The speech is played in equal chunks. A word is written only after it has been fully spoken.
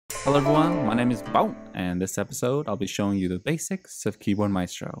Hello everyone, my name is Bao, and this episode I'll be showing you the basics of Keyboard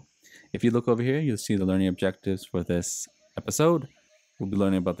Maestro. If you look over here, you'll see the learning objectives for this episode. We'll be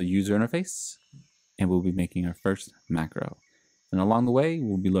learning about the user interface, and we'll be making our first macro. And along the way,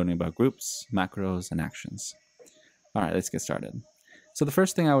 we'll be learning about groups, macros, and actions. Alright, let's get started. So the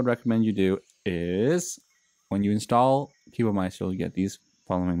first thing I would recommend you do is, when you install Keyboard Maestro, you get these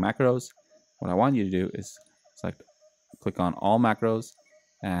following macros. What I want you to do is click on all macros,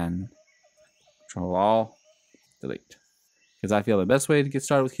 and Control All, delete. Because I feel the best way to get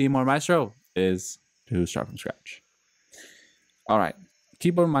started with Keyboard Maestro is to start from scratch. Alright,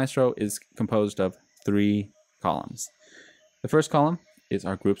 Keyboard Maestro is composed of 3 columns. The first column is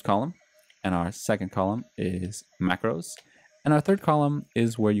our groups column, and our second column is macros, and our third column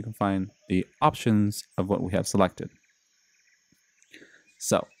is where you can find the options of what we have selected.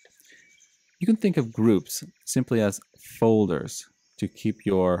 So, you can think of groups simply as folders to keep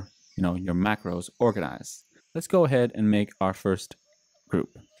your macros organized. Let's go ahead and make our first group.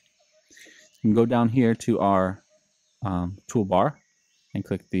 You can go down here to our toolbar and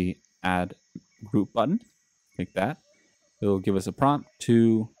click the Add Group button. Click that. It will give us a prompt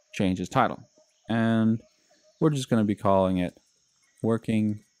to change its title. And we're just going to be calling it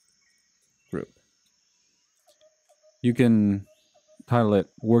Working Group. You can title it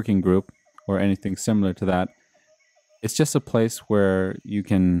Working Group or anything similar to that. It's just a place where you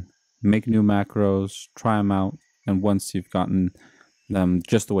can make new macros, try them out, and once you've gotten them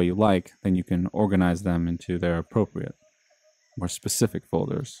just the way you like, then you can organize them into their appropriate, more specific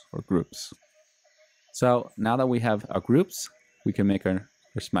folders or groups. So now that we have our groups, we can make our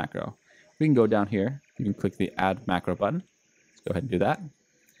first macro. We can go down here, you can click the Add Macro button. Let's go ahead and do that. And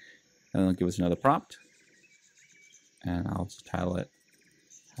it'll give us another prompt. And I'll just title it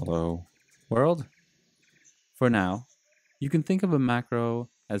Hello World. For now, you can think of a macro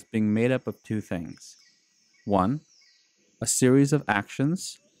as being made up of 2 things. 1, a series of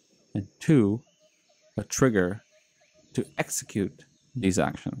actions, and 2, a trigger to execute these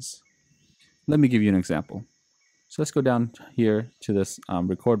actions. Let me give you an example. So let's go down here to this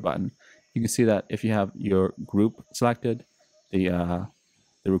record button. You can see that if you have your group selected, the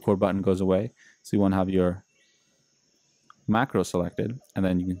record button goes away. So you want to have your macro selected, and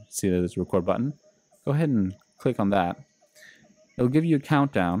then you can see that there's a record button. Go ahead and click on that. It'll give you a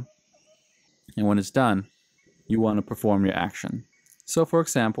countdown, and when it's done, you want to perform your action. So for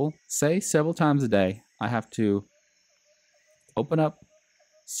example, say several times a day, I have to open up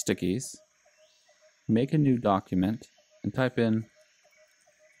Stickies, make a new document, and type in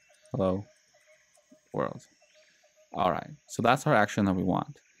Hello World. Alright, so that's our action that we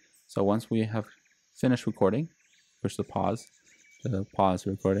want. So once we have finished recording, push the pause to pause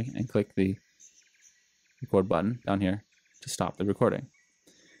the recording, and click the record button down here to stop the recording.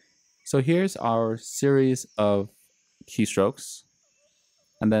 So here's our series of keystrokes,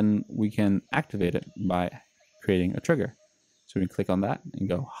 and then we can activate it by creating a trigger. So we can click on that and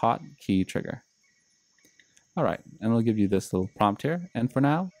go Hotkey Trigger. Alright, and it'll give you this little prompt here, and for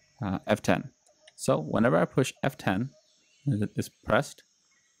now, F10. So whenever I push F10, and it is pressed,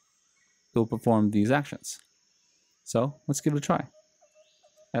 it will perform these actions. So let's give it a try.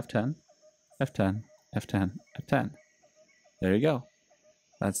 F10, F10, F10, F10. There you go.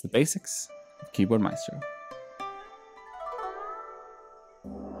 That's the basics of Keyboard Maestro.